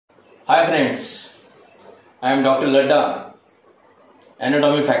Hi friends, I am Dr. Ladda,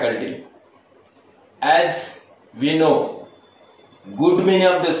 anatomy faculty. As we know, good many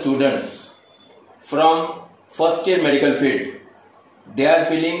of the students from first year medical field, they are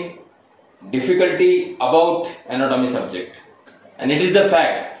feeling difficulty about anatomy subject. And it is the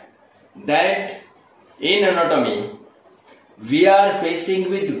fact that in anatomy, we are facing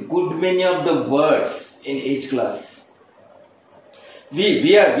with good many of the words in each class.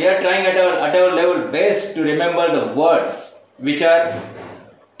 We are trying at our level best to remember the words which are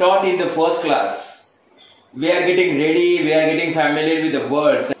taught in the first class. We are getting ready, we are getting familiar with the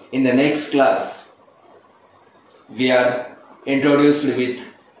words. In the next class, we are introduced with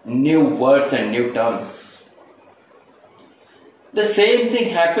new words and new terms. The same thing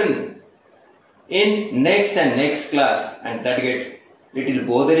happen in next and next class, and that get little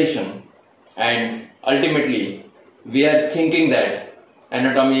botheration, and ultimately we are thinking that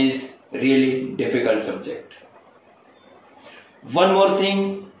anatomy is really difficult subject. One more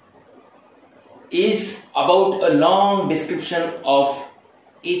thing is about a long description of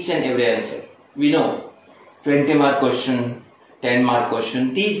each and every answer. We know 20 mark question, 10 mark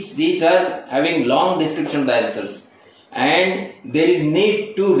question, these are having long description of the answers, and there is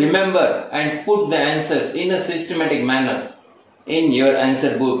need to remember and put the answers in a systematic manner in your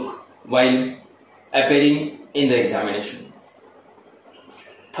answer book while appearing in the examination.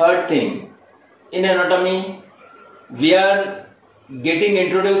 Third thing, in anatomy, we are getting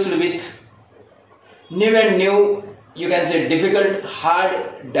introduced with new and new, you can say difficult, hard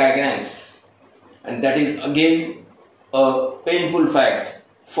diagrams, and that is again a painful fact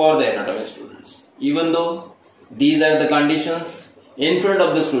for the anatomy students. Even though these are the conditions in front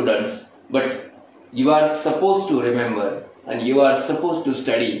of the students, but you are supposed to remember and you are supposed to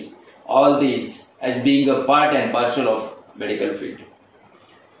study all these as being a part and parcel of medical field.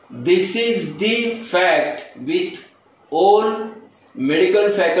 This is the fact with all medical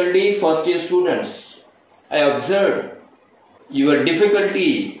faculty first year students. I observed your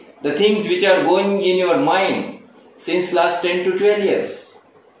difficulty, the things which are going in your mind since last 10 to 12 years.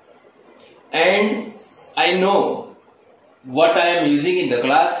 And I know what I am using in the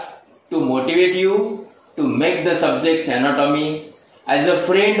class to motivate you to make the subject anatomy as a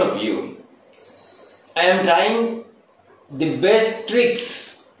friend of you. I am trying the best tricks,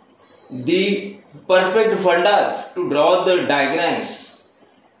 the perfect fundas to draw the diagrams,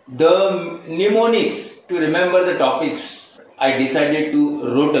 the mnemonics to remember the topics. I decided to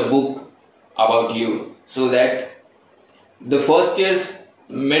write a book about you so that the first year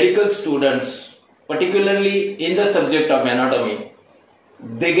medical students, particularly in the subject of anatomy,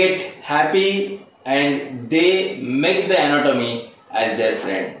 they get happy and they make the anatomy as their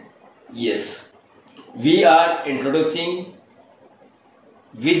friend. Yes, we are introducing,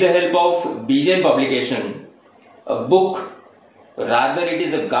 with the help of BJN publication, a book, rather it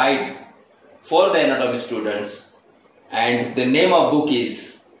is a guide for the anatomy students, and the name of book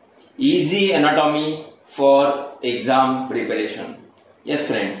is Easy Anatomy for Exam Preparation. Yes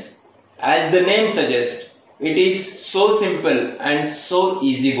friends, as the name suggests, it is so simple and so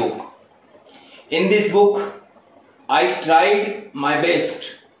easy book. In this book, I tried my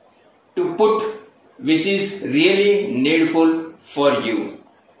best to put which is really needful for you.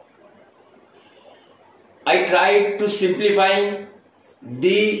 I tried to simplify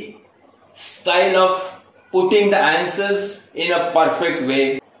the style of putting the answers in a perfect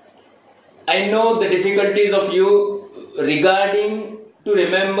way. I know the difficulties of you regarding to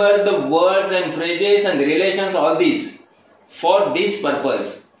remember the words and phrases and the relations, all these. For this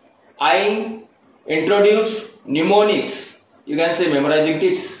purpose, I introduced mnemonics, you can say memorizing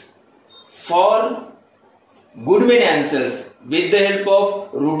tips, for good many answers with the help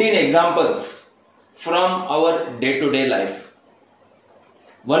of routine examples from our day-to-day life.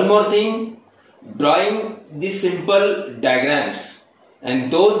 One more thing, drawing the simple diagrams,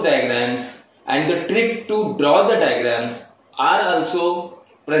 and those diagrams and the trick to draw the diagrams are also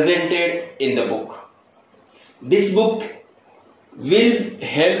presented in the book. This book will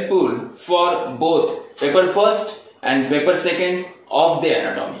helpful for both paper first and paper second of the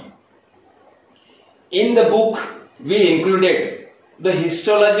anatomy. In the book, we included the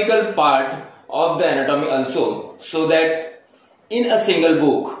histological part of the anatomy also, so that in a single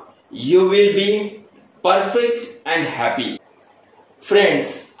book you will be perfect and happy.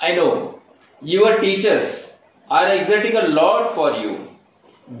 Friends, I know your teachers are exerting a lot for you.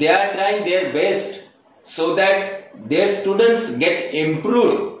 They are trying their best so that their students get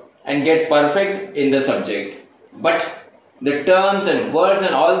improved and get perfect in the subject. But the terms and words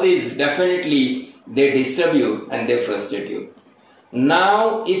and all these, definitely they disturb you and they frustrate you.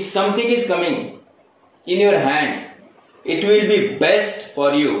 Now if something is coming in your hand, it will be best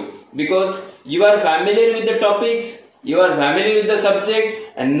for you because you are familiar with the topics, you are familiar with the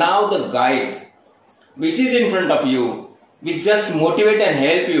subject, and now the guide which is in front of you will just motivate and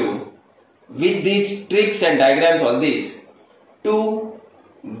help you with these tricks and diagrams, all these, to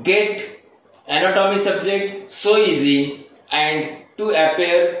get anatomy subject so easy and to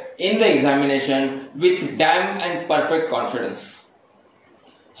appear in the examination with damn and perfect confidence.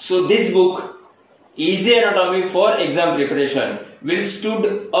 So this book, Easy Anatomy for Exam Preparation, will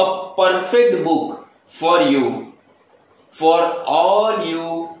stood a perfect book for you, for all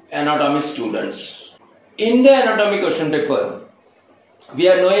you anatomy students. In the anatomy question paper, we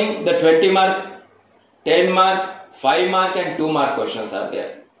are knowing the 20 mark, 10 mark, 5 mark and 2 mark questions are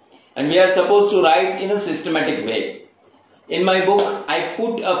there. And we are supposed to write in a systematic way. In my book, I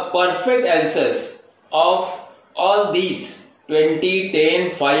put a perfect answers of all these 20, 10,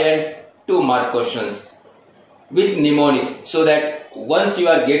 5 and 2 mark questions with mnemonics, so that once you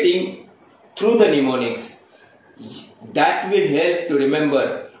are getting through the mnemonics, that will help to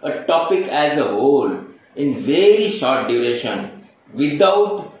remember a topic as a whole in very short duration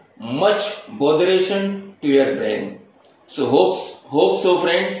without much botheration to your brain. So hope so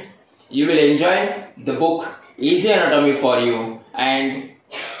friends, you will enjoy the book Easy Anatomy for you, and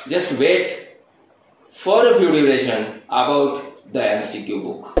just wait for a few duration about the MCQ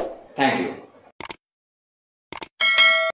book. Thank you.